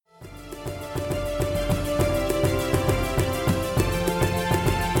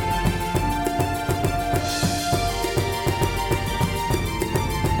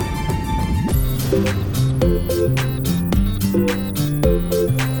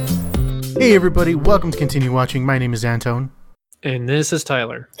Hey everybody, welcome to Continue Watching. My name is Anton. And this is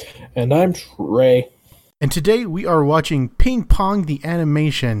Tyler. And I'm Trey. And today we are watching Ping Pong the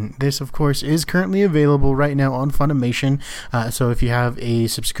animation. This, of course, is currently available right now on Funimation. So if you have a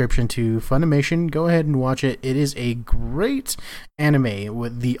subscription to Funimation, go ahead and watch it. It is a great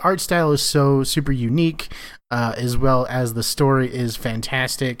anime. The art style is so super unique, as well as the story is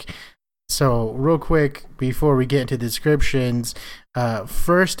fantastic. So real quick, before we get into the descriptions,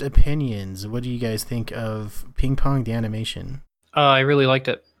 first opinions. What do you guys think of Ping Pong the animation? I really liked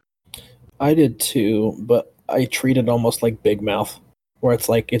it. I did too, but I treat it almost like Big Mouth, where it's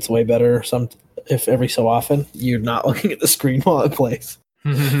like it's way better if every so often you're not looking at the screen while it plays.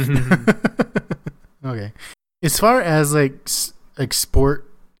 Okay. As far as like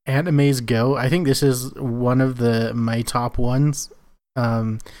sport animes go, I think this is one of my top ones.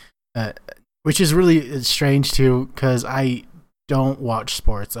 Which is really strange too, because I don't watch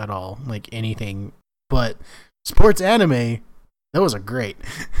sports at all, like anything, but sports anime, those are great.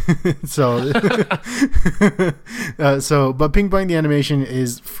 But Ping Pong the animation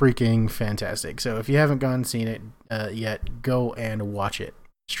is freaking fantastic. So if you haven't seen it yet, go and watch it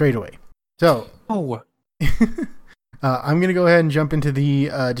straight away. So, I'm going to go ahead and jump into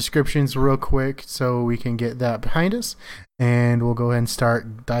the descriptions real quick so we can get that behind us. And we'll go ahead and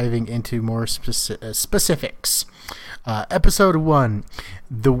start diving into more specifics. Episode 1,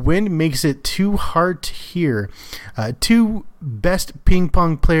 The Wind Makes It Too Hard to Hear. Two best ping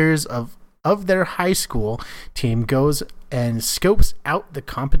pong players of their high school team goes and scopes out the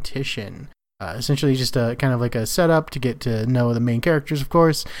competition. Essentially just kind of like a setup to get to know the main characters, of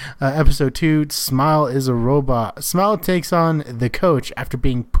course. Episode 2, Smile is a Robot. Smile takes on the coach after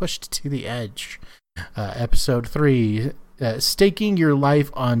being pushed to the edge. Episode 3, Staking Your Life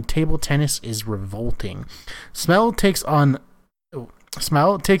on Table Tennis is Revolting. Smile takes on the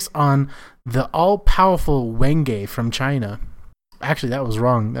all-powerful Wenge from China. Actually, that was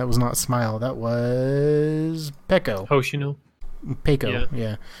wrong. That was not Smile. That was Peko. Hoshino. Peko,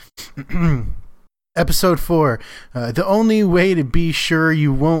 yeah. Episode 4, The Only Way to Be Sure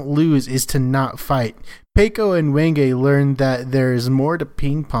You Won't Lose is to Not Fight. Peko and Wenge learn that there is more to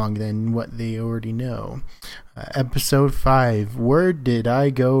ping pong than what they already know. Episode 5, Where Did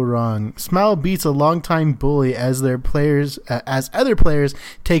I Go Wrong? Smile beats a longtime bully as other players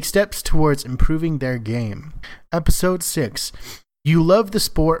take steps towards improving their game. Episode 6, You Love the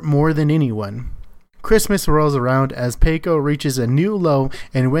Sport More Than Anyone. Christmas rolls around as Peko reaches a new low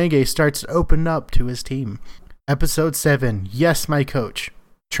and Wenge starts to open up to his team. Episode 7, Yes, My Coach.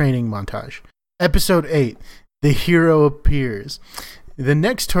 Training montage. Episode 8, The Hero Appears. The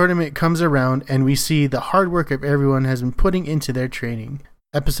next tournament comes around and we see the hard work of everyone has been putting into their training.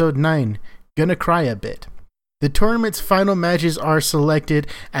 Episode 9, Gonna Cry a Bit. The tournament's final matches are selected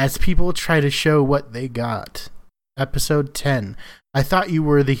as people try to show what they got. Episode 10, I Thought You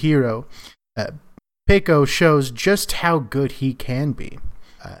Were the Hero. Peko shows just how good he can be.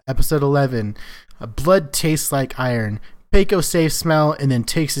 Episode 11, Blood Tastes Like Iron. Peko saves Smile and then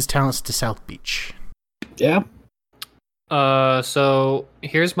takes his talents to South Beach. Yeah. So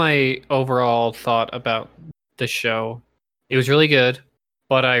here's my overall thought about the show. It was really good,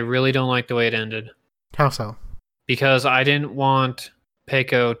 but I really don't like the way it ended. How so? Because I didn't want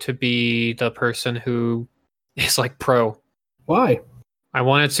Peko to be the person who is like pro. Why? I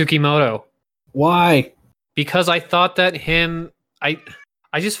wanted Tsukimoto. Why? Because I thought that I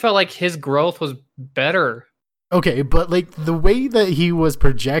just felt like his growth was better. Okay, but like the way that he was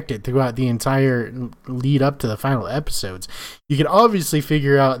projected throughout the entire lead up to the final episodes, you could obviously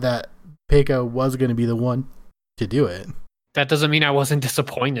figure out that Peko was going to be the one to do it. That doesn't mean I wasn't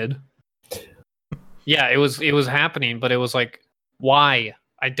disappointed. Yeah, it was happening, but it was like, why?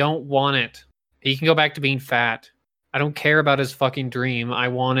 I don't want it. He can go back to being fat. I don't care about his fucking dream. I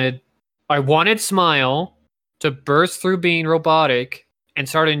wanted Smile to burst through being robotic and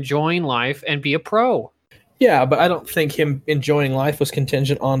start enjoying life and be a pro. Yeah, but I don't think him enjoying life was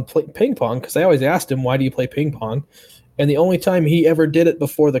contingent on ping pong, because I always asked him, why do you play ping pong? And the only time he ever did it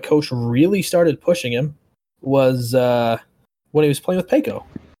before the coach really started pushing him was when he was playing with Peko.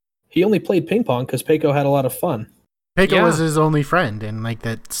 He only played ping pong because Peko had a lot of fun. Peko was his only friend, and like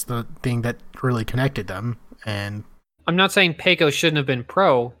that's the thing that really connected them. And I'm not saying Peko shouldn't have been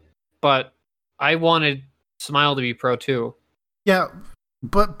pro, but I wanted Smile to be pro too. Yeah,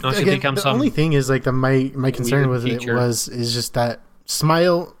 but again, the only thing is like my concern with it is just that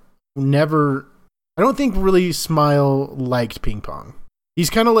Smile never. I don't think really Smile liked ping pong. He's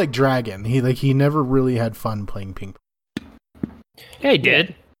kind of like Dragon. He never really had fun playing ping pong. Yeah, he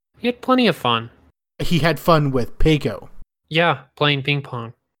did. He had plenty of fun. He had fun with Peko. Yeah, playing ping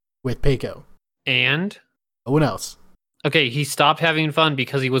pong. with Peko. And No one else. okay, he stopped having fun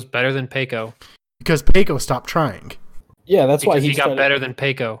because he was better than Peko. Because Peko stopped trying. Yeah, that's why Because he got started... better than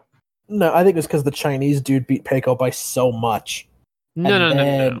Peko. No, I think it's because the Chinese dude beat Peko by so much.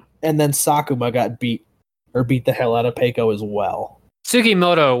 No. And then Sakuma got beat the hell out of Peko as well.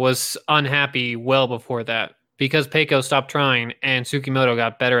 Tsukimoto was unhappy well before that because Peko stopped trying and Tsukimoto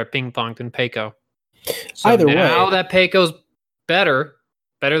got better at ping pong than Peko. So Either now way, that Peko's better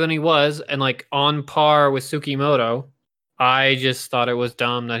than he was, and like on par with Tsukimoto, I just thought it was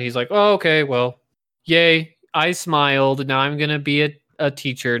dumb that he's like, oh, okay, well, yay, I smiled. Now I'm gonna be a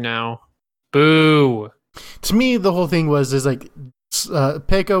teacher now. Boo. To me, the whole thing is like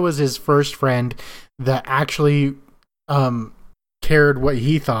Peko was his first friend that actually cared what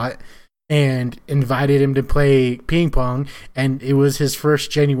he thought and invited him to play ping pong, and it was his first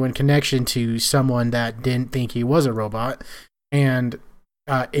genuine connection to someone that didn't think he was a robot and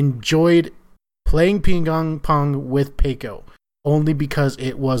enjoyed playing ping pong with Peko only because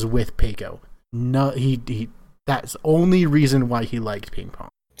it was with Peko. No, he that's the only reason why he liked ping pong.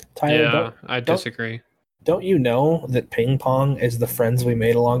 Tyler, Yeah, I disagree. Don't you know that ping pong is the friends we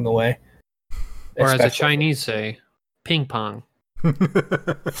made along the way? Or as the Chinese say, ping pong.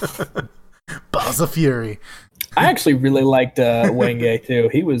 Balls of Fury. I actually really liked Wenge too.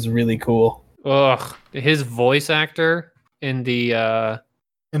 He was really cool. Ugh, his voice actor in the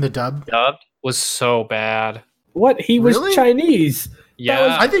dub was so bad. What? He was Really? Chinese.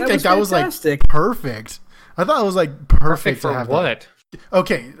 Yeah, I think that was like fantastic. perfect. I thought it was like perfect for to have what?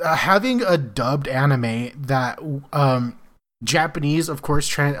 Okay, having a dubbed anime that Japanese, of course,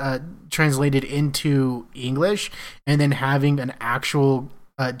 translated into English, and then having an actual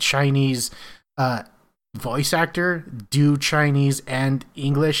Chinese voice actor do Chinese and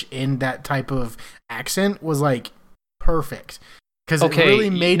English in that type of accent was like perfect. Because it really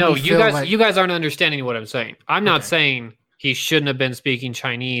made me feel you guys aren't understanding what I'm saying. I'm not saying he shouldn't have been speaking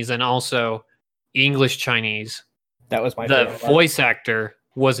Chinese and also English Chinese. That was my The favorite voice actor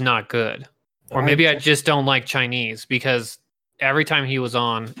was not good. Or maybe I just don't like Chinese because every time he was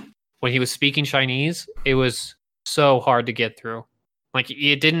on, when he was speaking Chinese, it was so hard to get through. Like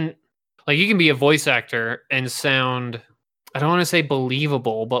it didn't, like you can be a voice actor and sound, I don't want to say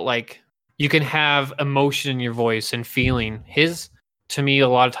believable, but like you can have emotion in your voice and feeling. His, to me, a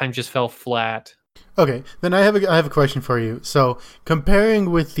lot of times just fell flat. Okay, then I have a question for you. So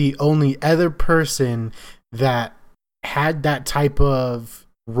comparing with the only other person that had that type of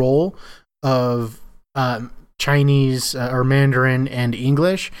role of Chinese or Mandarin and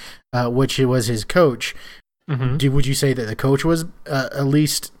English, which was his coach. Mm-hmm. Would you say that the coach was at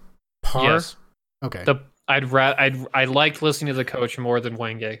least par? Yes. Okay. I liked listening to the coach more than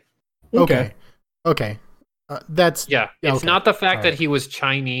Wenge. Okay. That's It's okay. not the fact All that right. he was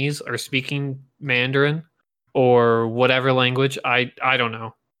Chinese or speaking Mandarin or whatever language. I don't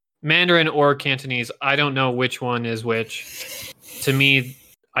know. Mandarin or Cantonese. I don't know which one is which. To me,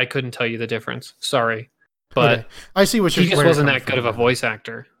 I couldn't tell you the difference. Sorry. But Okay. I see what he just where you're wasn't coming that good of from. a voice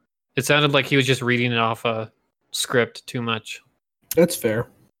actor. It sounded like he was just reading it off a script too much. That's fair.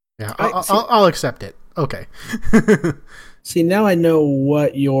 Yeah, I'll accept it. Okay. See, now I know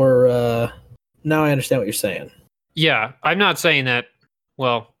what your. Now I understand what you're saying. Yeah, I'm not saying that.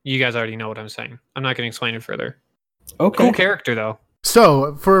 Well, you guys already know what I'm saying. I'm not going to explain it further. Okay. Cool character, though.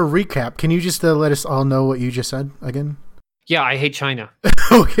 So, for a recap, can you just let us all know what you just said again? Yeah, I hate China.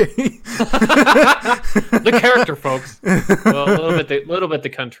 Okay. The character, folks. Well, a little bit the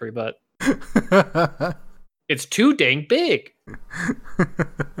country, but it's too dang big.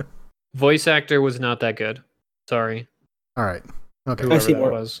 Voice actor was not that good. Sorry. All right. Okay. Whoever I see that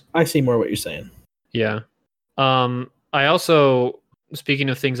more. was. I see more what you're saying. Yeah. I also, speaking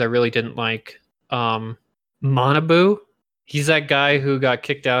of things I really didn't like, Manabu. He's that guy who got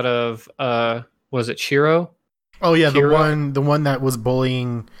kicked out of was it Shiro? Oh yeah, Kira? the one that was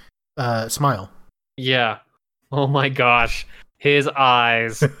bullying Smile. Yeah. Oh my gosh. His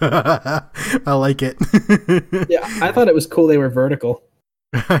eyes. I like it. Yeah, I thought it was cool they were vertical.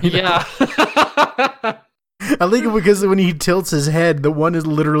 Yeah. I like it because when he tilts his head, the one is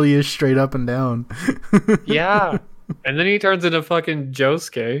literally straight up and down. Yeah. And then he turns into fucking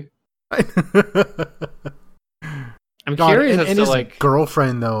Josuke. I'm curious as and to his like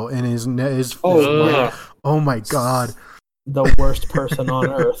girlfriend though, and his Ugh. oh my god, The worst person on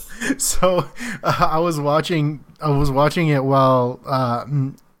earth. So I was watching it while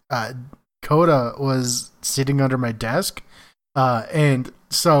Coda was sitting under my desk, and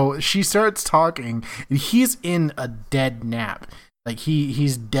so she starts talking, and he's in a dead nap. Like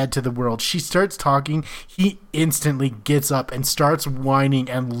he's dead to the world. She starts talking. He instantly gets up and starts whining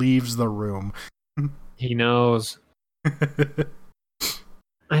and leaves the room. He knows.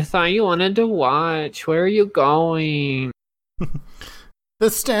 I thought you wanted to watch. Where are you going? The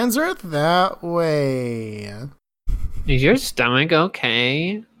stands are that way. Is your stomach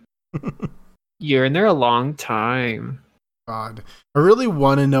okay? You're in there a long time. God, I really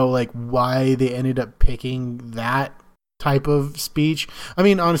want to know like why they ended up picking that type of speech. I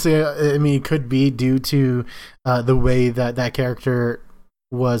mean, honestly, it could be due to the way that character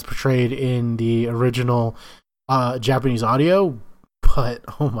was portrayed in the original Japanese audio. But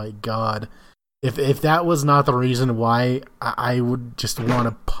oh my god, if that was not the reason why, I would just want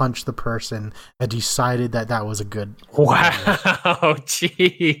to punch the person that decided that was a good. Wow,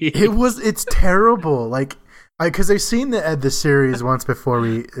 gee, It's terrible. Like, because I've seen the series once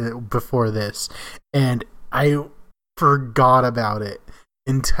before this, and I forgot about it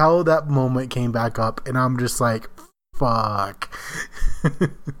until that moment came back up, and I'm just like, fuck.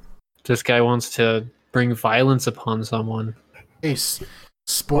 This guy wants to bring violence upon someone. Hey,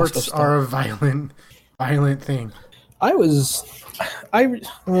 sports are a violent thing. I don't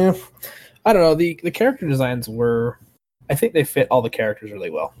know. The character designs were, I think they fit all the characters really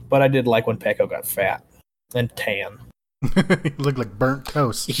well. But I did like when Peko got fat and tan. He looked like burnt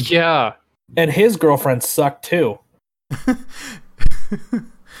toast. Yeah. And his girlfriend sucked too.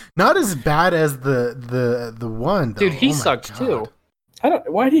 Not as bad as the one, though. Dude, he sucked too.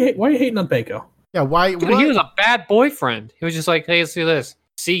 Why are you hating on Peko? Yeah, why? Dude, he was a bad boyfriend. He was just like, hey, let's do this.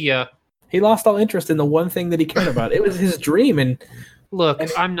 See ya. He lost all interest in the one thing that he cared about. It was his dream. And look,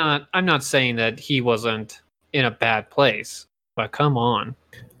 I'm not saying that he wasn't in a bad place, but come on.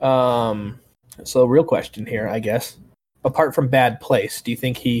 So real question here, I guess. Apart from bad place, do you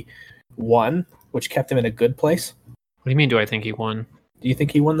think he won, which kept him in a good place? What do you mean, do I think he won? Do you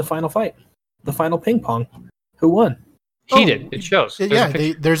think he won the final fight? The final ping pong? Who won? He did. It shows.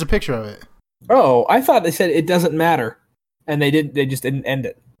 There's a picture of it. Oh, I thought they said it doesn't matter, and they just didn't end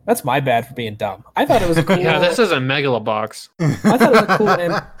it. That's my bad for being dumb. I thought it was a cool. Yeah, this is a Megalobox. I thought it was a cool.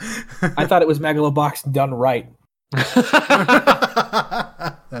 I thought it was Megalobox done right.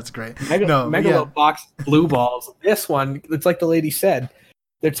 That's great. Megalobox blue balls. This one, it's like the lady said.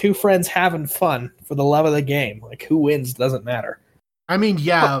 They're two friends having fun for the love of the game. Like who wins doesn't matter. I mean,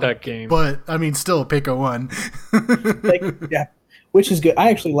 yeah, fuck that game. But I mean, still, Peko won. Yeah, which is good.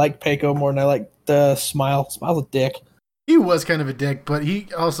 I actually like Peko more than I like the Smile. Smile's a dick. He was kind of a dick, but he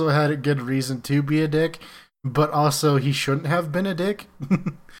also had a good reason to be a dick. But also, he shouldn't have been a dick.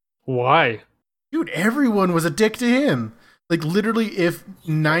 Why? Dude, everyone was a dick to him. Like, literally, if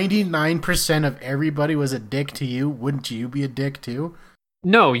 99% of everybody was a dick to you, wouldn't you be a dick too?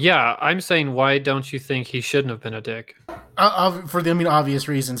 No, yeah. I'm saying, why don't you think he shouldn't have been a dick? For the obvious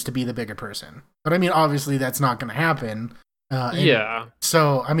reasons, to be the bigger person. But I mean, obviously, that's not going to happen. Yeah.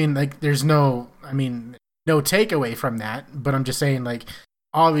 So, I mean, like, there's no takeaway from that. But I'm just saying, like,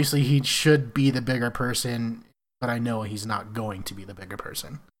 obviously, he should be the bigger person. But I know he's not going to be the bigger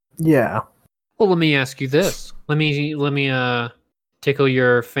person. Yeah. Well, let me ask you this. Let me tickle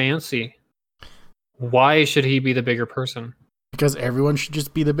your fancy. Why should he be the bigger person? Because everyone should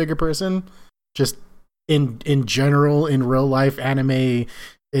just be the bigger person. Just in general, in real life, anime,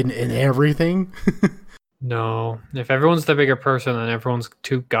 in everything. No. If everyone's the bigger person, then everyone's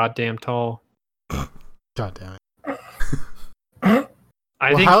too goddamn tall. God damn it.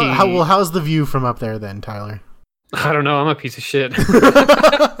 How's the view from up there then, Tyler? I don't know. I'm a piece of shit.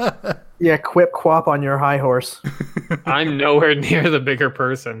 Yeah, quip quap on your high horse. I'm nowhere near the bigger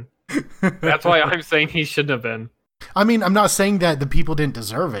person. That's why I'm saying he shouldn't have been. I mean, I'm not saying that the people didn't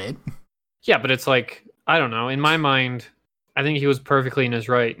deserve it. Yeah, but it's like, I don't know. In my mind, I think he was perfectly in his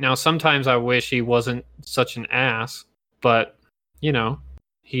right. Now, sometimes I wish he wasn't such an ass, but, you know,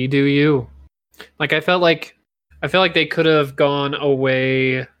 he do you. Like, I felt like they could have gone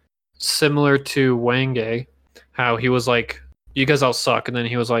away similar to Wange, how he was like, you guys all suck, and then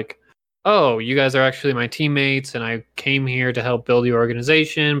he was like, oh, you guys are actually my teammates, and I came here to help build the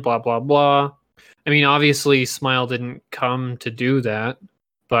organization, blah, blah, blah. I mean, obviously, Smile didn't come to do that,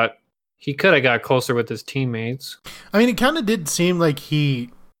 but he could have got closer with his teammates. I mean, it kind of did seem like he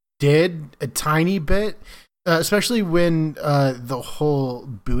did a tiny bit, especially when the whole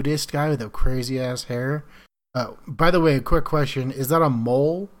Buddhist guy with the crazy-ass hair. By the way, a quick question. Is that a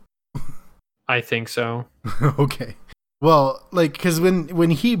mole? I think so. Okay. Well, like, because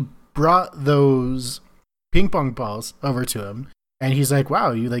when he brought those ping pong balls over to him, and he's like,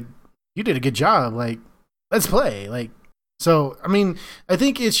 wow, you did a good job. Like, let's play. Like, so, I mean, I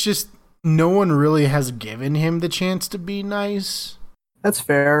think it's just no one really has given him the chance to be nice. That's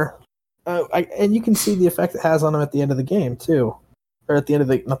fair. And you can see the effect it has on him at the end of the game too, or at the end of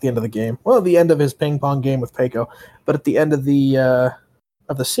the not the end of the game. Well, the end of his ping pong game with Peko, but at the end of the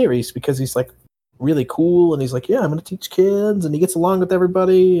series because he's like really cool and he's like, yeah, I'm gonna teach kids, and he gets along with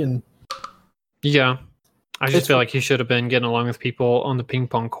everybody. And yeah, I just feel like he should have been getting along with people on the ping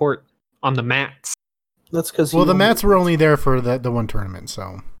pong court on the mats. That's because the mats were only there for the one tournament,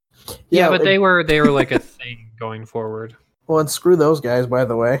 so yeah, but they were like a thing going forward. Well, and screw those guys, by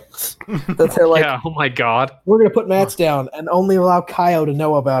the way. That they're like, yeah, oh my god, we're gonna put mats down and only allow Kaio to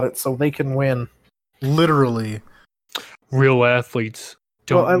know about it so they can win. Literally, real athletes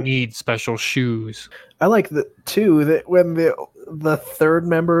don't need special shoes. I like that when the third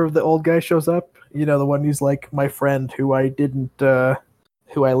member of the old guy shows up. You know, the one who's like my friend who I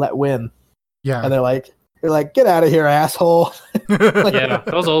let win. Yeah, and they're like, get out of here, asshole. Yeah,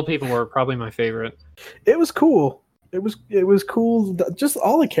 those old people were probably my favorite. It was cool. It was cool. Just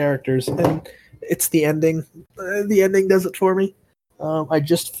all the characters, and it's the ending. The ending does it for me. I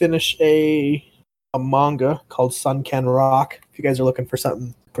just finished a manga called Sun Can Rock. If you guys are looking for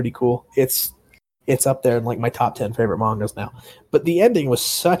something pretty cool, it's up there in like my top 10 favorite mangas now. But the ending was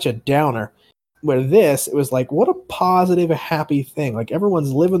such a downer. Where it was like, what a positive, happy thing. Like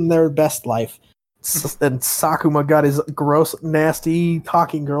everyone's living their best life. And Sakuma got his gross, nasty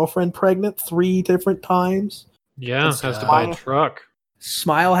talking girlfriend pregnant 3 different times. Yeah, has to buy a truck.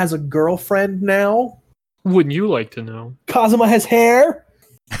 Smile has a girlfriend now. Wouldn't you like to know? Kazuma has hair.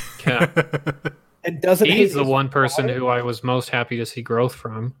 Yeah. And doesn't. He's the one person who I was most happy to see growth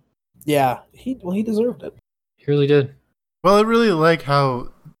from. Yeah, he deserved it. He really did. Well, I really like how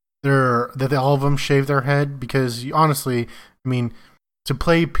all of them shave their head because honestly, I mean, to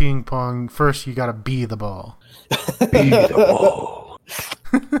play ping pong, first you gotta be the ball. Be the ball.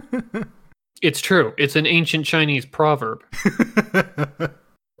 It's true. It's an ancient Chinese proverb.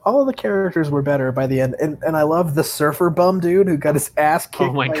 All of the characters were better by the end, and I love the surfer bum dude who got his ass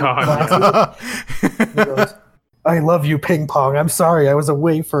kicked. Oh my god! He goes, I love you, ping pong. I'm sorry, I was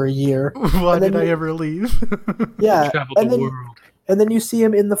away for a year. Why did I ever leave? Yeah, Traveled the world. And then you see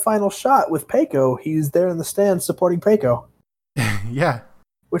him in the final shot with Peko. He's there in the stands supporting Peko. Yeah.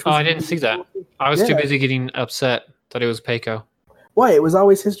 I didn't see that. I was too busy getting upset that it was Peko. Why? It was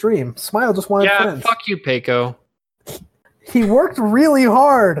always his dream. Smile just wanted friends. Yeah, fuck you, Peko. He worked really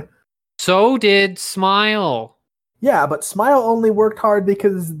hard. So did Smile. Yeah, but Smile only worked hard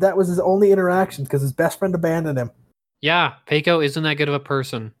because that was his only interaction because his best friend abandoned him. Yeah, Peko isn't that good of a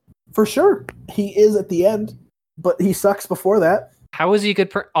person. For sure. He is at the end, but he sucks before that. How is he a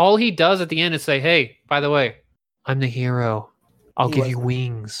good all he does at the end is say, hey, by the way, I'm the hero. I'll give you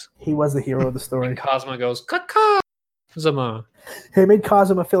wings. He was the hero of the story. And Cosmo goes, Kazuma. He made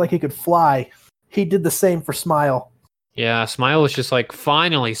Kazuma feel like he could fly. He did the same for Smile. Yeah, Smile was just like,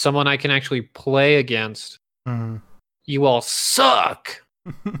 finally, someone I can actually play against. Mm-hmm. You all suck.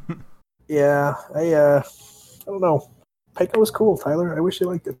 Yeah, I don't know. Peko was cool, Tyler. I wish you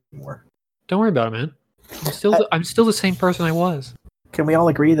liked it more. Don't worry about it, man. I'm still the same person I was. Can we all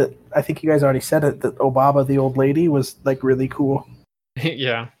agree that, I think you guys already said it, that Obaba, the old lady, was like really cool?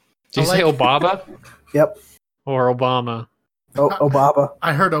 Yeah. Did you say Obaba? Yep. Or Obama? Oh, Obaba.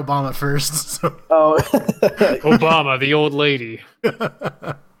 I heard Obama first. So. Oh. Obama, the old lady.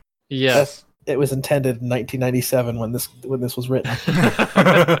 Yes. It was intended in 1997 when this was written.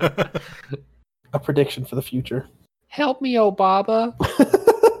 A prediction for the future. Help me, Obaba.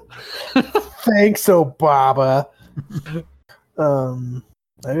 Thanks, Obaba.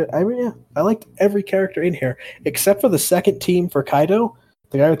 I liked every character in here except for the second team for Kaido,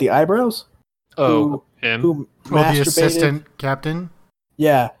 the guy with the eyebrows. Oh, him. Who the assistant captain.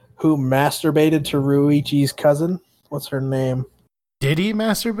 Yeah, who masturbated to Ruichi's cousin. What's her name? Did he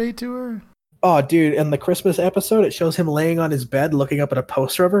masturbate to her? Oh, dude, in the Christmas episode, it shows him laying on his bed looking up at a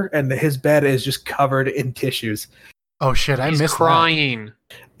poster of her, and his bed is just covered in tissues. Oh, shit, I missed crying.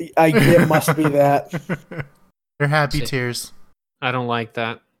 It must be that. They're happy tears. I don't like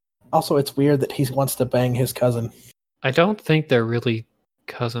that. Also, it's weird that he wants to bang his cousin. I don't think they're really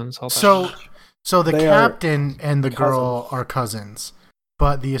cousins. So the captain and the girl are cousins,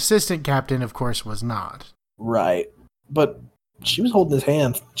 but the assistant captain, of course, was not. Right. But she was holding his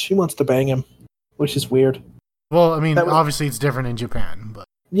hand. She wants to bang him, which is weird. Well, I mean, obviously it's different in Japan, but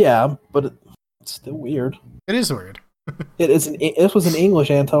yeah, but it's still weird. It is weird. This was in English,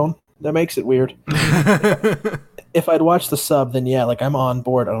 Antone. That makes it weird. If I'd watched the sub, then yeah, like I'm on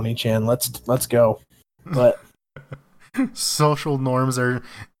board, Oni-chan. Let's go. But social norms are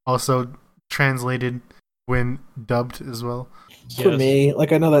also translated when dubbed as well. For me,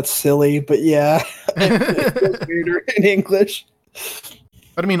 like I know that's silly, but yeah, it's weirder in English.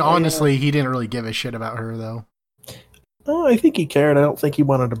 But I mean, honestly, he didn't really give a shit about her though. Oh, I think he cared. I don't think he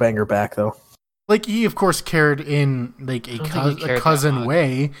wanted to bang her back though. Like he, of course, cared in like a cousin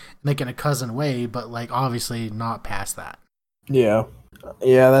way, but like obviously not past that. Yeah,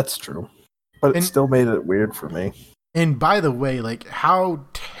 that's true. But it still made it weird for me. And by the way, like how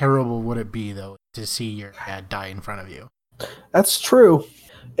terrible would it be though to see your dad die in front of you? That's true.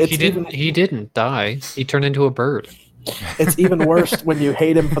 He didn't die. He turned into a bird. It's even worse when you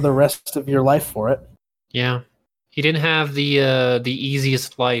hate him for the rest of your life for it. Yeah, he didn't have the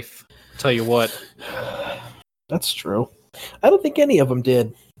easiest life. I'll tell you what. That's true. I don't think any of them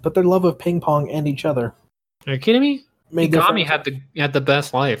did, but their love of ping pong and each other. Are you kidding me? Ikami had the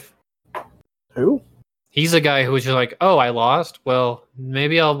best life. Who? He's a guy who was just like, oh, I lost? Well,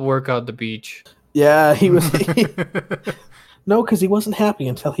 maybe I'll work out the beach. Yeah, he was. No, because he wasn't happy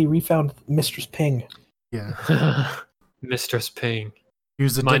until he refound Mistress Ping. Yeah. Mistress Ping. He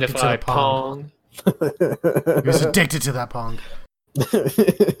was addicted to the Pong. He was addicted to that Pong. That's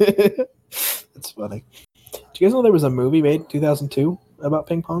funny. Do you guys know there was a movie made in 2002 about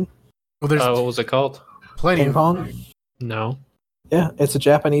ping pong? Well, what was it called? Ping Pong? No. Yeah, it's a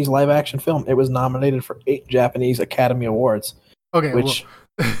Japanese live-action film. It was nominated for 8 Japanese Academy Awards. Okay,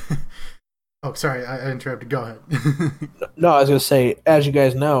 oh, sorry, I interrupted. Go ahead. No, I was going to say, as you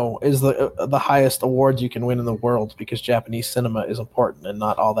guys know, is the highest awards you can win in the world because Japanese cinema is important and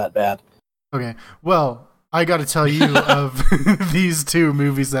not all that bad. Okay, well, I got to tell you of these 2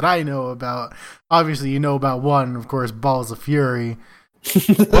 movies that I know about. Obviously, you know about one, of course, Balls of Fury,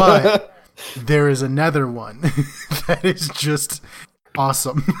 but there is another one that is just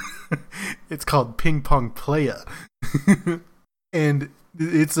awesome. It's called Ping Pong Playa, and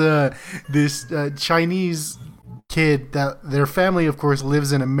it's this Chinese kid that their family, of course,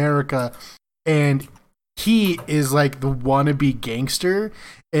 lives in America, and he is like the wannabe gangster,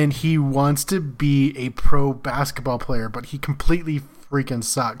 and he wants to be a pro basketball player, but he completely freaking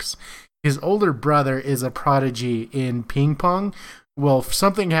sucks. His older brother is a prodigy in ping pong. Well,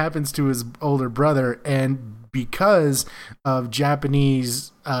 something happens to his older brother, and because of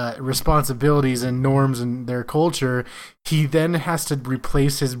Japanese responsibilities and norms in their culture, he then has to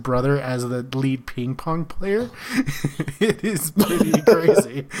replace his brother as the lead ping pong player. It is pretty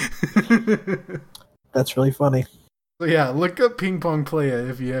crazy. That's really funny. So yeah, look up Ping Pong Playa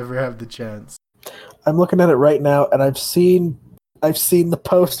if you ever have the chance. I'm looking at it right now, and I've seen the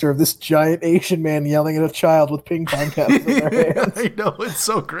poster of this giant Asian man yelling at a child with ping pong caps in their hands. I know, it's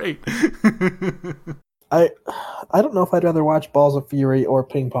so great. I don't know if I'd rather watch Balls of Fury or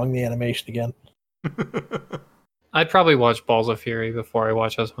Ping Pong the animation again. I'd probably watch Balls of Fury before I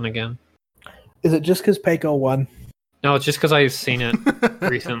watch this one again. Is it just because Peko won? No, it's just because I've seen it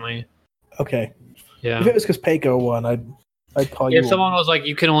recently. Okay. Yeah. If it was because Peko won, I'd call you. If someone was like,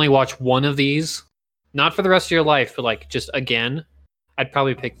 you can only watch one of these, not for the rest of your life, but like just again, I'd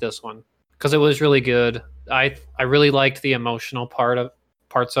probably pick this one because it was really good. I really liked the emotional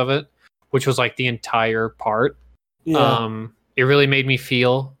parts of it, which was like the entire part. Yeah. It really made me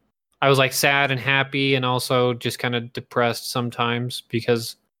feel. I was like sad and happy, and also just kind of depressed sometimes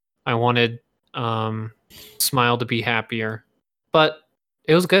because I wanted Smile to be happier. But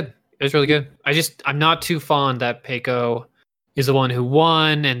it was good. It was really good. I'm not too fond that Peko is the one who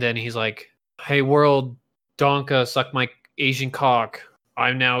won, and then he's like, hey, world, Donka, suck my Asian cock.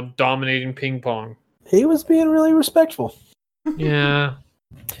 I'm now dominating ping pong. He was being really respectful. Yeah.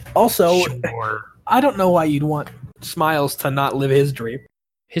 Also, sure. I don't know why you'd want Smiles to not live his dream.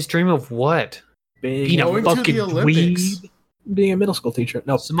 His dream of what? Being a fucking dweeb. Being a middle school teacher.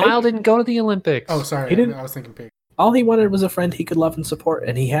 No, Smile didn't go to the Olympics. Oh, sorry. He didn't. I was thinking pig. All he wanted was a friend he could love and support,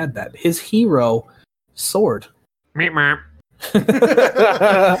 and he had that. His hero, Sword. But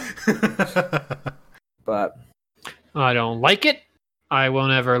I don't like it. I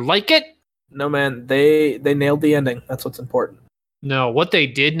won't ever like it. No, man, they nailed the ending. That's what's important. No, what they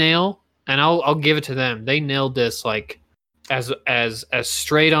did nail, and I'll give it to them. They nailed this like as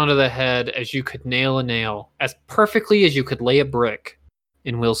straight onto the head as you could nail a nail, as perfectly as you could lay a brick,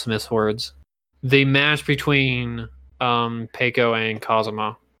 in Will Smith's words. The match between Peko and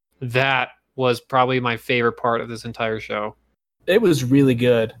Kazuma. That was probably my favorite part of this entire show. It was really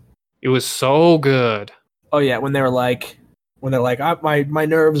good. It was so good. Oh yeah, when they're like, my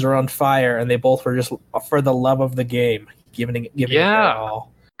nerves are on fire, and they both were just for the love of the game, giving it their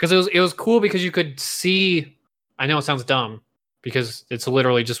all. Because it was cool because you could see. I know it sounds dumb because it's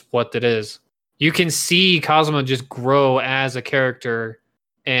literally just what it is. You can see Kazuma just grow as a character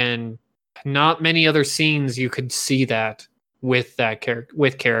and not many other scenes you could see that with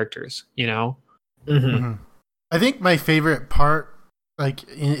characters, you know. I think my favorite part, like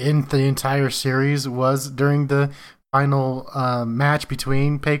in the entire series, was during the final match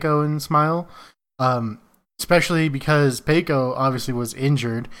between Peko and Smile, especially because Peko obviously was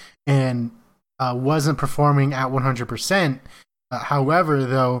injured and wasn't performing at 100%. However,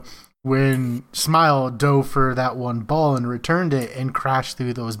 though, when Smile dove for that one ball and returned it and crashed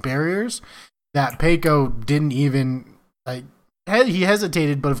through those barriers, that Peko didn't even he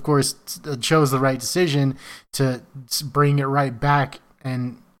hesitated, but of course chose the right decision to bring it right back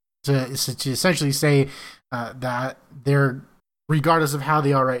and to essentially say that they're, regardless of how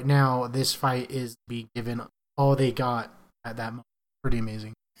they are right now, this fight is be given all they got at that moment. Pretty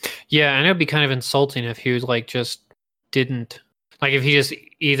amazing. Yeah, and it'd be kind of insulting if he was like just didn't, like if he just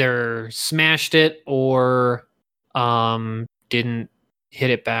either smashed it or didn't hit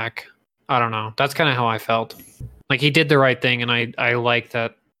it back. I don't know. That's kind of how I felt. Like he did the right thing, and I like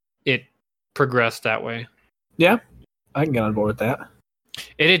that it progressed that way. Yeah, I can get on board with that.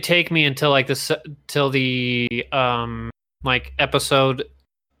 It'd take me until like till the like episode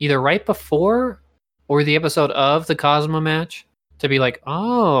either right before or the episode of the Cosmo match to be like,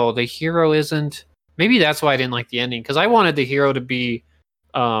 oh, the hero isn't. Maybe that's why I didn't like the ending, because I wanted the hero to be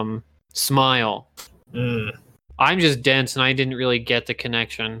Smile. I'm just dense and I didn't really get the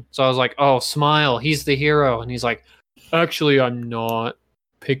connection. So I was like, oh, Smile, he's the hero. And he's like, actually, I'm not.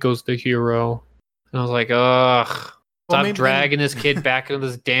 Peko's the hero. And I was like, ugh. Stop dragging this kid back into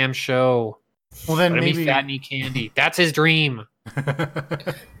this damn show. Well, then Let maybe me fat and eat candy. That's his dream.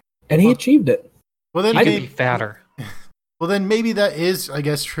 And he achieved it. Well, then he could be fatter. Well, then maybe that is, I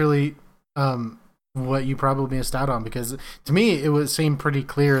guess, truly what you probably missed out on, because to me it seemed pretty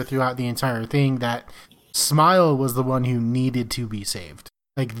clear throughout the entire thing that Smile was the one who needed to be saved,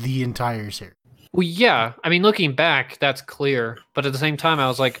 like the entire series. Well, yeah. I mean, looking back, that's clear. But at the same time, I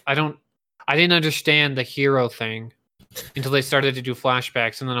was like, I didn't understand the hero thing until they started to do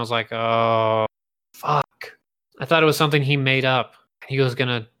flashbacks, and then I was like, oh, fuck. I thought it was something he made up. He was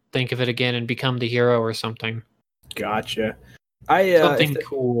gonna think of it again and become the hero or something. Gotcha. Something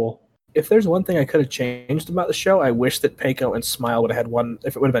cool. If there's one thing I could have changed about the show, I wish that Peko and Smile would have had one.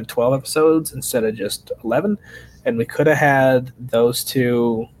 If it would have been 12 episodes instead of just 11, and we could have had those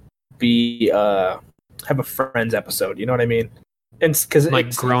two be have a Friends episode. You know what I mean? And because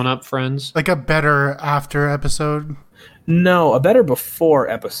like grown-up Friends, like a better after episode. No, a better before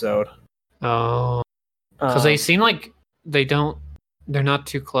episode. Oh, because they seem like they're not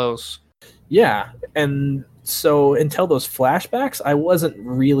too close. Yeah, and so until those flashbacks, I wasn't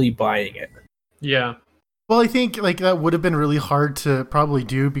really buying it. Yeah. Well, I think like that would have been really hard to probably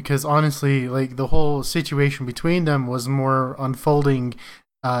do, because honestly, like the whole situation between them was more unfolding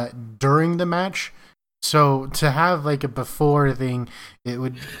during the match. So to have like a before thing, it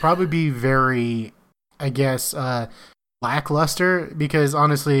would probably be very, I guess, lackluster, because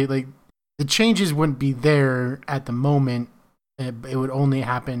honestly, like the changes wouldn't be there at the moment. It would only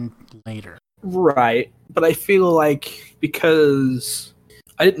happen later. Right. But I feel like because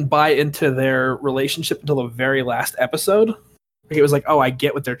I didn't buy into their relationship until the very last episode, like it was like, oh, I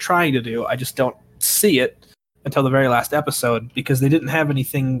get what they're trying to do. I just don't see it until the very last episode, because they didn't have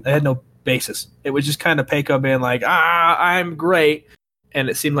anything. They had no basis. It was just kind of Peko being like, I'm great. And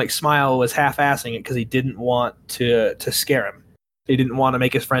it seemed like Smile was half-assing it because he didn't want to scare him. He didn't want to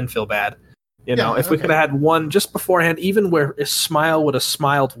make his friend feel bad. You know, if we could have had one just beforehand, even where if Smile would have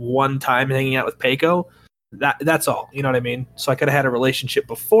smiled one time hanging out with Peko, that's all. You know what I mean? So I could have had a relationship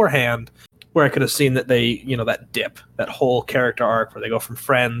beforehand where I could have seen that they, you know, that dip, that whole character arc where they go from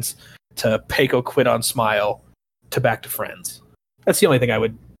friends to Peko quit on Smile to back to friends. That's the only thing I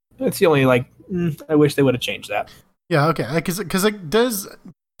would. That's the only I wish they would have changed that. Yeah, okay, because it does.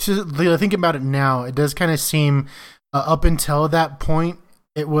 To think about it now, it does kind of seem up until that point,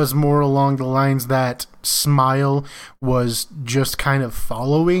 it was more along the lines that Smile was just kind of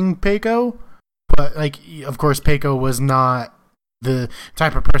following Peko, but like, of course, Peko was not the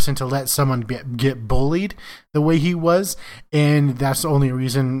type of person to let someone get bullied the way he was, and that's the only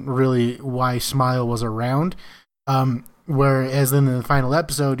reason really why Smile was around. Whereas in the final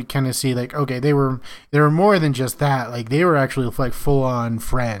episode, you kind of see like, okay, they were more than just that. Like they were actually like full on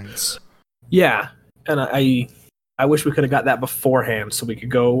friends. Yeah, and I wish we could have got that beforehand so we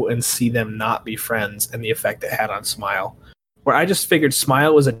could go and see them not be friends and the effect it had on Smile. Where I just figured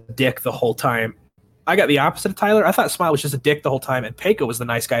Smile was a dick the whole time. I got the opposite of Tyler. I thought Smile was just a dick the whole time, and Peko was the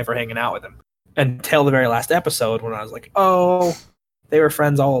nice guy for hanging out with him. Until the very last episode when I was like, oh, they were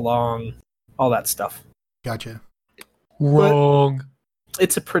friends all along. All that stuff. Gotcha. Wrong.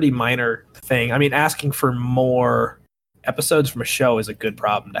 it's a pretty minor thing. I mean, asking for more episodes from a show is a good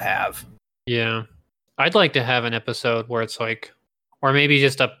problem to have. Yeah. I'd like to have an episode where it's like, or maybe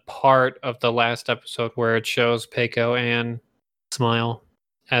just a part of the last episode where it shows Peko and Smile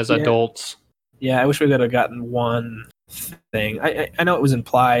as adults. Yeah, I wish we could have gotten one thing. I know it was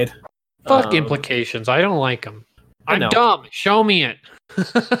implied. Fuck implications. I don't like them. I I'm know. dumb. Show me it.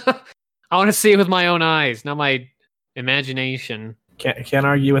 I want to see it with my own eyes, not my imagination. Can't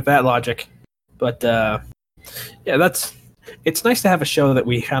argue with that logic. But it's nice to have a show that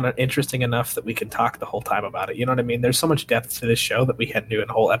we found interesting enough that we can talk the whole time about it. You know what I mean? There's so much depth to this show that we can't do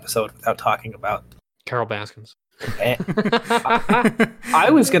a whole episode without talking about. Carol Baskins. I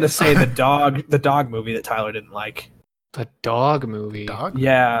was gonna say the dog movie that Tyler didn't like. The dog movie. Dog?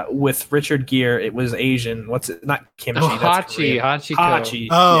 Yeah, with Richard Gere. It was Asian. What's it? Not kimchi. Oh, that's Korean. Hachiko. Hachi.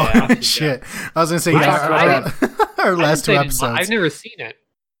 Oh, Yeah. shit. I was going to say, We you talked talked about about our last two episodes. I've never seen it.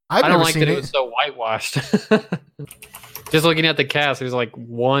 I've I don't never like seen that it was so whitewashed. Just looking at the cast, there's like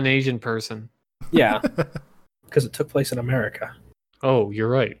one Asian person. Yeah, because it took place in America. Oh, you're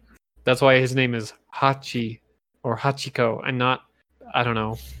right. That's why his name is Hachi or Hachiko and not, I don't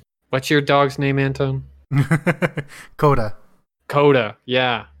know. What's your dog's name, Anton? Coda. Coda.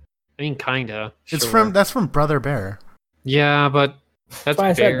 Yeah. I mean, kinda. It's sure. that's from Brother Bear. Yeah, but that's why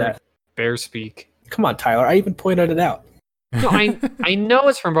I said bear, that. bear speak. Come on, Tyler. I even pointed it out. No, I know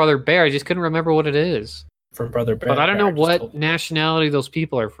it's from Brother Bear. I just couldn't remember what it is. From Brother Bear. But I don't know Bear, just what told me. nationality those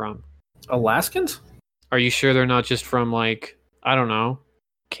people are from. Alaskans? Are you sure they're not just from, like, I don't know,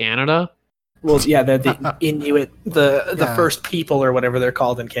 Canada? Well, yeah, they're the Inuit, the Yeah. first people or whatever they're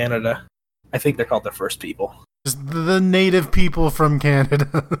called in Canada. I think they're called the first people. Just the native people from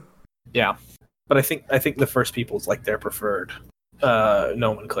Canada. Yeah, but I think the first people is like their preferred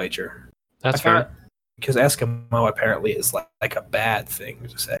nomenclature. That's I fair. found- because Eskimo apparently is like a bad thing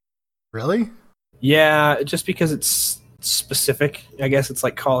to say. Really? Yeah, just because it's specific. I guess it's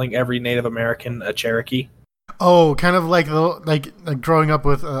like calling every Native American a Cherokee. Oh, kind of like growing up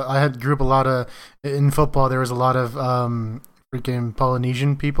with grew up a lot of in football. There was a lot of freaking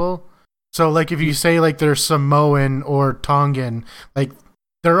Polynesian people. So like if you say like they're Samoan or Tongan, like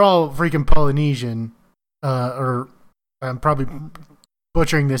they're all freaking Polynesian. Or I'm probably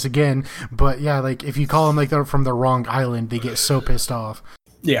butchering this again, but yeah, like if you call them like they're from the wrong island, they get so pissed off.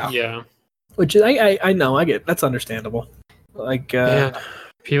 Yeah, Yeah. which is, I know, I get that's understandable. Like Yeah.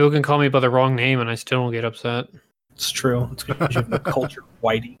 People can call me by the wrong name and I still don't get upset. it's true. It's because you have the culture of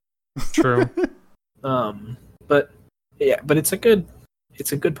whitey. True. But yeah, but it's a good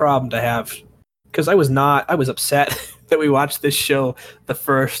problem to have because I was upset that we watched this show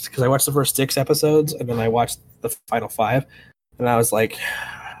because I watched the first 6 episodes and then I watched the final 5 and I was like,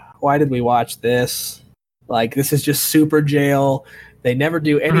 why did we watch this? Like this is just super jail. They never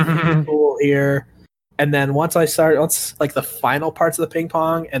do anything cool here. And then once like the final parts of the ping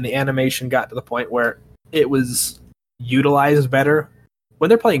pong and the animation got to the point where it was utilized better. When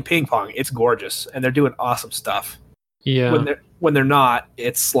they're playing ping pong, it's gorgeous and they're doing awesome stuff. Yeah. When they're not,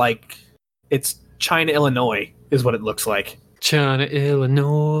 it's like it's China, Illinois is what it looks like. China,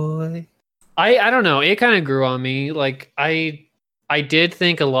 Illinois. I don't know. It kind of grew on me. Like I did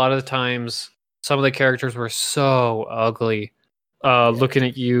think a lot of the times some of the characters were so ugly. Looking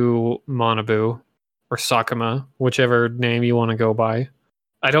at you, Manabu, or Sakuma, whichever name you want to go by.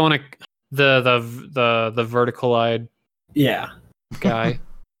 I don't want to the vertical-eyed Yeah. guy.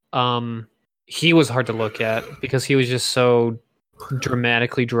 He was hard to look at because he was just so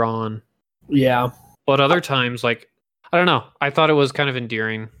dramatically drawn. Yeah. But other times, like, I don't know. I thought it was kind of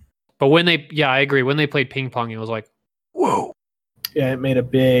endearing. But I agree. When they played ping pong, it was like, whoa. Yeah, it made a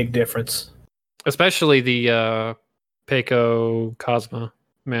big difference. Especially the Peko Cosma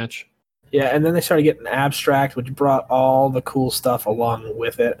match. Yeah, and then they started getting abstract, which brought all the cool stuff along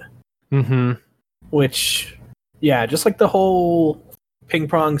with it. Mm-hmm. Which, yeah, just like the whole ping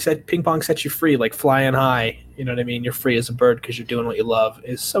pong sets you free, like flying high. You know what I mean? You're free as a bird because you're doing what you love.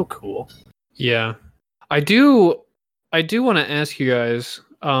 Is so cool. Yeah, I do want to ask you guys,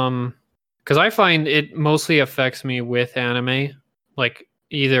 because I find it mostly affects me with anime, like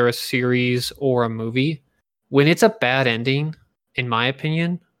either a series or a movie. When it's a bad ending, in my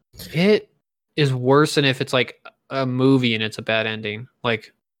opinion, it is worse than if it's like a movie and it's a bad ending.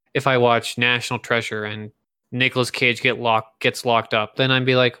 Like if I watch National Treasure and Nicolas Cage gets locked up, then I'd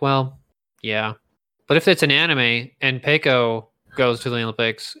be like, well, yeah. But if it's an anime and Peko goes to the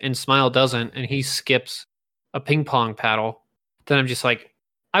Olympics and Smile doesn't and he skips a ping pong paddle, then I'm just like,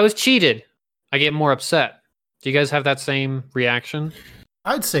 I was cheated. I get more upset. Do you guys have that same reaction?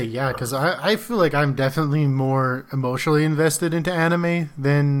 I'd say yeah, because I feel like I'm definitely more emotionally invested into anime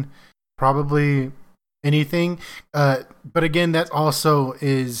than probably anything. But again, that also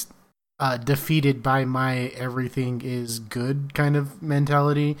is defeated by my everything is good kind of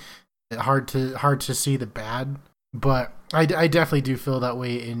mentality. Hard to see the bad, but I definitely do feel that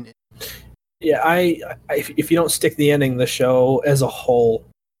way in. Yeah, if you don't stick the ending, the show as a whole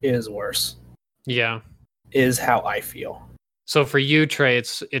is worse. Yeah. Is how I feel. So for you, Trey,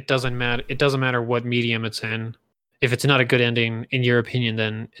 it doesn't matter. It doesn't matter what medium it's in. If it's not a good ending, in your opinion,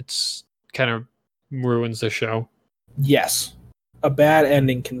 then it's kind of ruins the show. Yes, a bad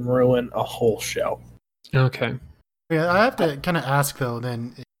ending can ruin a whole show. Okay. Yeah, I have to kind of ask though,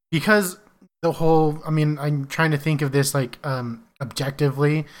 then, because the whole. I mean, I'm trying to think of this like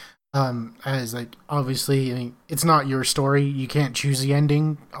objectively, as like obviously, I mean, it's not your story. You can't choose the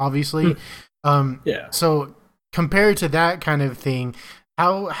ending, obviously. Yeah. So compared to that kind of thing,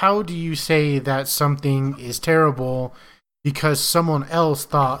 how do you say that something is terrible because someone else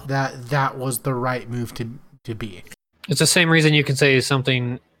thought that that was the right move to be? It's the same reason you can say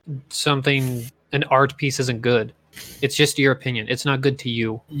something an art piece isn't good. It's just your opinion. It's not good to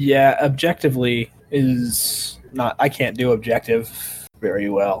you. Yeah, objectively is not. I can't do objective very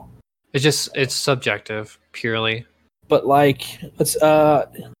well. It's subjective purely. But like, let's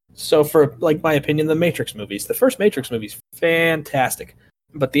so for like my opinion, the Matrix movies, the first Matrix movie's fantastic,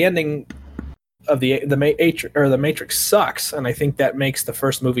 but the ending of the Matrix sucks, and I think that makes the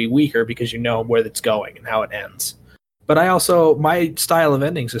first movie weaker because you know where it's going and how it ends. But I also my style of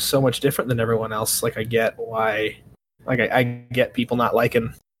endings is so much different than everyone else. Like I get why, like I get people not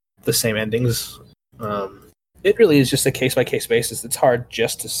liking the same endings. It really is just a case by case basis. It's hard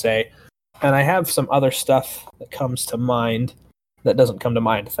just to say. And I have some other stuff that comes to mind that doesn't come to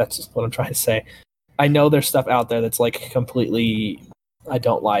mind, if that's what I'm trying to say. I know there's stuff out there that's like completely I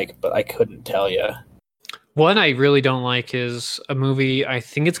don't like, but I couldn't tell you. One I really don't like is a movie, I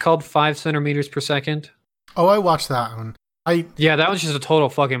think it's called 5 centimeters per second. Oh, I watched that one. Yeah, that was just a total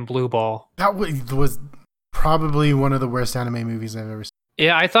fucking blue ball. That was probably one of the worst anime movies I've ever seen.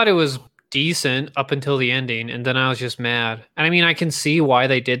 Yeah, I thought it was decent up until the ending, and then I was just mad. And I mean, I can see why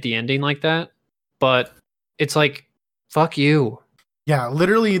they did the ending like that, but it's like, fuck you. Yeah,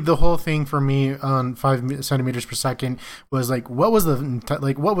 literally the whole thing for me on 5 centimeters per second was like, what was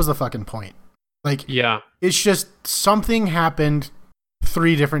the fucking point? Like, yeah, it's just something happened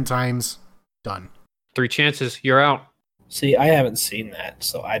 3 different times, done. 3 chances, you're out. See, I haven't seen that,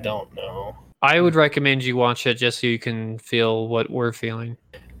 so I don't know. I would recommend you watch it just so you can feel what we're feeling.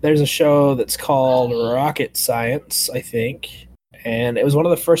 There's a show that's called Rocket Science, I think, and it was one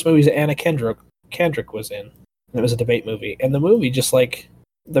of the first movies that Anna Kendrick was in. And it was a debate movie, and the movie just like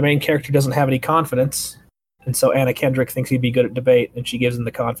the main character doesn't have any confidence, and so Anna Kendrick thinks he'd be good at debate, and she gives him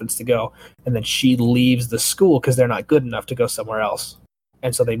the confidence to go, and then she leaves the school because they're not good enough to go somewhere else,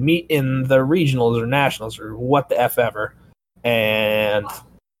 and so they meet in the regionals or nationals or what the f ever, and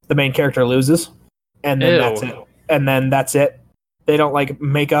the main character loses, and then that's it. And then that's it. They don't like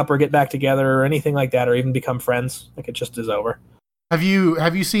make up or get back together or anything like that, or even become friends. Like it just is over. Have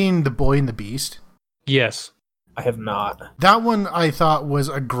you seen The Boy and the Beast? Yes. I have not. That one I thought was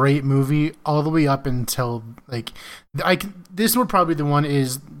a great movie all the way up until like this one probably the one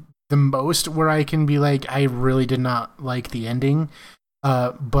is the most where I can be like I really did not like the ending.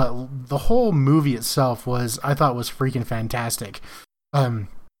 But the whole movie itself I thought was freaking fantastic. And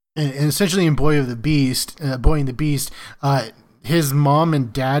essentially in Boy and the Beast, his mom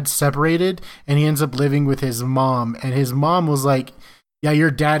and dad separated, and he ends up living with his mom, and his mom was like, yeah,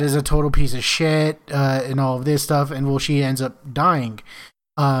 your dad is a total piece of shit, and all of this stuff, and well, she ends up dying.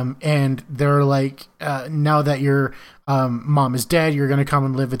 And they're like, now that your mom is dead, you're going to come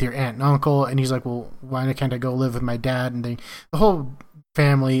and live with your aunt and uncle. And he's like, well, why can't I go live with my dad? And the whole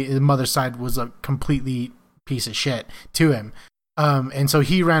family, the mother's side, was a completely piece of shit to him. And so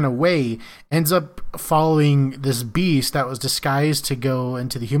he ran away, ends up following this beast that was disguised to go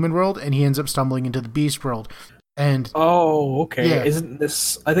into the human world, and he ends up stumbling into the beast world. And oh, okay. Yeah. Isn't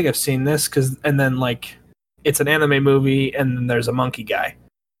this? I think I've seen this and then like it's an anime movie, and then there's a monkey guy.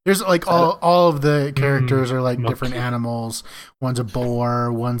 There's like all of the characters are like monkey. different animals. One's a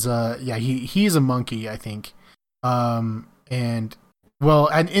boar. One's he's a monkey, I think. And well,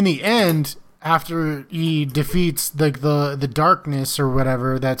 and in the end, after he defeats the darkness or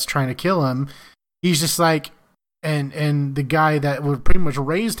whatever that's trying to kill him, he's just like, and the guy that would pretty much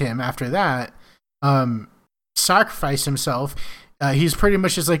raised him after that, sacrificed himself. He's pretty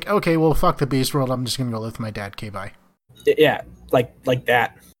much just like, okay, well, fuck the beast world. I'm just gonna go live with my dad. Okay, bye. Yeah, like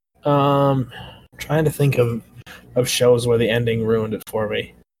that. Trying to think of of shows where the ending ruined it for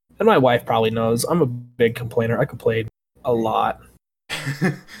me. And my wife probably knows. I'm a big complainer. I complain a lot.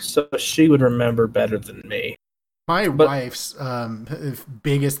 So she would remember better than me. My wife's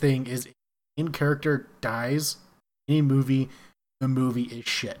biggest thing is in character dies in a movie, the movie is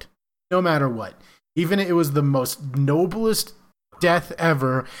shit. No matter what. Even if it was the most noblest death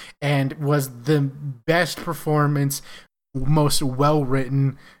ever and was the best performance, most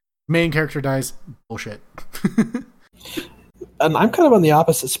well-written, main character dies, bullshit. And I'm kind of on the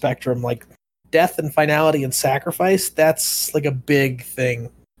opposite spectrum. Like, death and finality and sacrifice, that's like a big thing.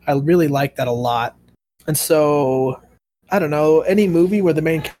 I really like that a lot. And so, I don't know, any movie where the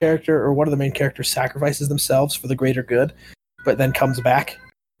main character or one of the main characters sacrifices themselves for the greater good, but then comes back,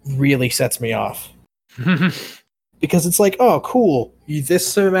 really sets me off. Because it's like, oh, cool.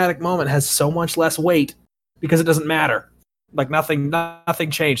 This cinematic moment has so much less weight because it doesn't matter. Like,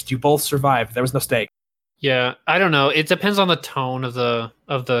 nothing changed. You both survived. There was no stake. Yeah, I don't know. It depends on the tone of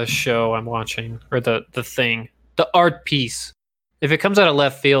the show I'm watching, or the thing, the art piece. If it comes out of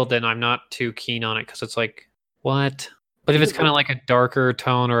left field, then I'm not too keen on it because it's like, what? But if it's kind of like a darker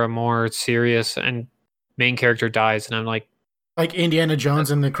tone or a more serious and main character dies, and I'm like Indiana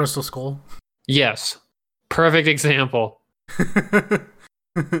Jones and the Crystal Skull. Yes, perfect example.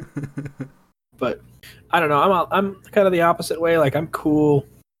 But I don't know. I'm kind of the opposite way. Like, I'm cool.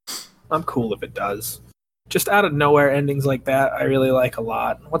 I'm cool if it does. Just out of nowhere endings like that, I really like a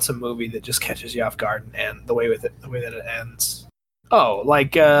lot. What's a movie that just catches you off guard and the way that it ends? Oh,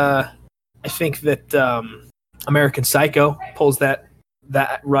 like I think that American Psycho pulls that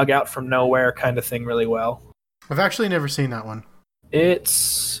rug out from nowhere kind of thing really well. I've actually never seen that one.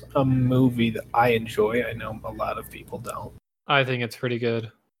 It's a movie that I enjoy. I know a lot of people don't. I think it's pretty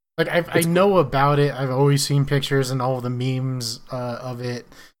good. Like, I know about it. I've always seen pictures and all the memes of it.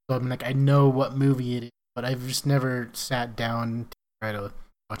 So I'm like, I know what movie it is, but I've just never sat down to try to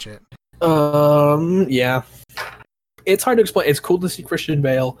watch it. Yeah. It's hard to explain. It's cool to see Christian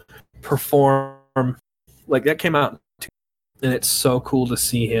Bale perform. Like, that came out, and it's so cool to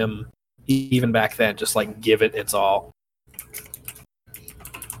see him, even back then, just like give it its all.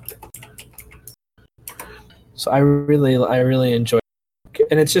 So I really enjoy it.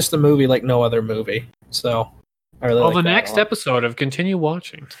 And it's just a movie like no other movie. So I really like the that next episode of Continue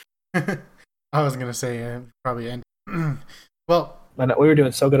Watching. I was going to say probably end. Well, we were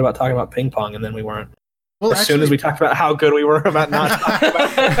doing so good about talking about ping pong, and then we weren't. Well, soon as we talked about how good we were about not talking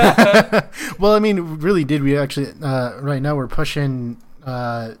about it. Well, I mean, really did. We actually, right now we're pushing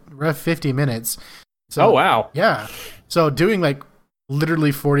rough 50 minutes. So, oh, wow. Yeah. So doing like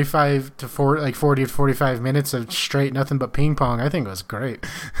literally 40 to 45 minutes of straight nothing but ping pong, I think was great.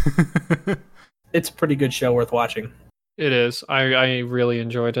 It's a pretty good show worth watching. It is. I really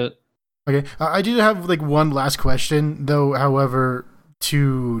enjoyed it. Okay. I do have like one last question, though, however,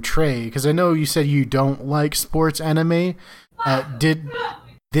 to Trey, because I know you said you don't like sports anime. Did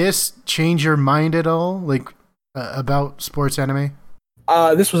this change your mind at all, like about sports anime?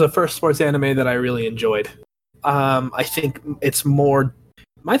 This was the first sports anime that I really enjoyed. I think it's more,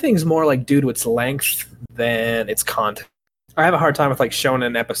 my thing's more like due to its length than its content. I have a hard time with like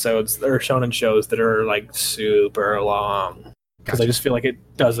shonen episodes or shonen shows that are like super long because I just feel like it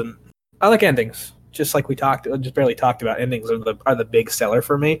doesn't. I like endings, just like we just barely talked about. Endings are the big seller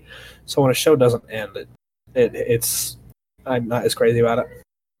for me. So when a show doesn't end, it's I'm not as crazy about it.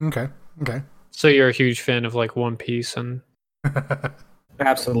 Okay. So you're a huge fan of like One Piece and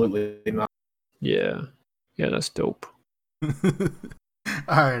Absolutely not. Yeah, that's dope.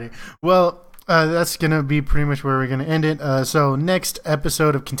 Alrighty. Well, that's going to be pretty much where we're going to end it. So next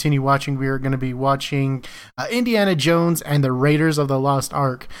episode of Continue Watching, we are going to be watching Indiana Jones and the Raiders of the Lost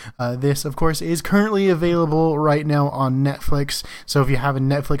Ark. This, of course, is currently available right now on Netflix. So if you have a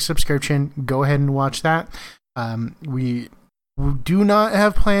Netflix subscription, go ahead and watch that. We do not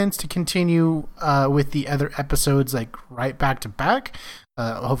have plans to continue with the other episodes like right back to back.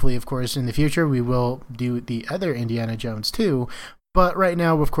 Hopefully, of course, in the future, we will do the other Indiana Jones too. But right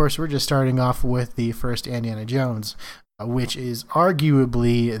now, of course, we're just starting off with the first Indiana Jones, which is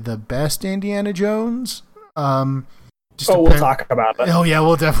arguably the best Indiana Jones. We'll talk about that. Oh, yeah,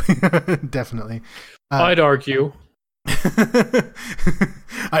 we'll definitely. Definitely. I'd argue.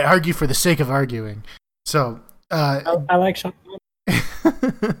 I argue for the sake of arguing. So, I like Sean.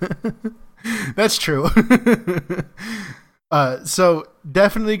 That's true. So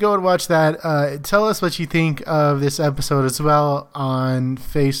definitely go and watch that. Tell us what you think of this episode as well on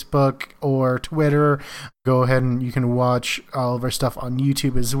Facebook or Twitter. Go ahead and you can watch all of our stuff on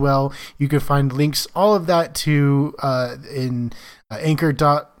YouTube as well. You can find links, all of that to in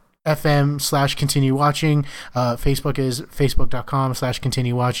anchor.com anchor.fm/continue watching. Facebook is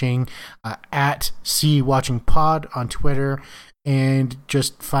facebook.com/continue watching. At See Watching Pod on Twitter, and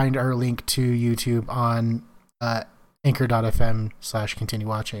just find our link to YouTube on anchor.fm/continue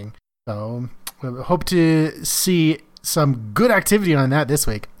watching. So we hope to see some good activity on that this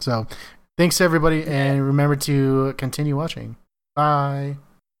week. So thanks everybody, and remember to continue watching. Bye.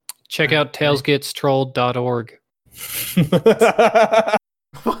 Check out talesgetstrolled.org.